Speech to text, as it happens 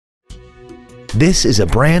This is a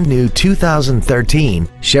brand new 2013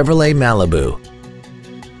 Chevrolet Malibu.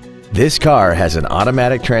 This car has an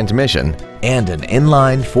automatic transmission and an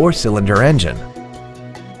inline 4-cylinder engine.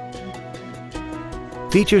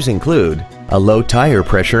 Features include a low tire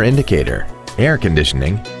pressure indicator, air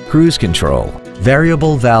conditioning, cruise control,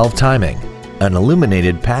 variable valve timing, an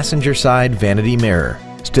illuminated passenger side vanity mirror,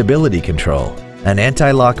 stability control, an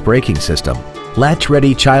anti-lock braking system,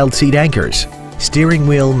 latch-ready child seat anchors, steering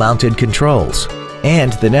wheel mounted controls,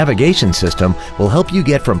 and the navigation system will help you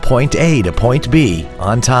get from point A to point B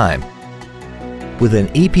on time. With an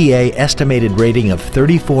EPA estimated rating of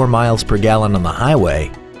 34 miles per gallon on the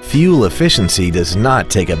highway, fuel efficiency does not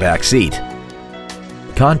take a back seat.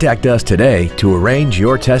 Contact us today to arrange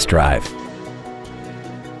your test drive.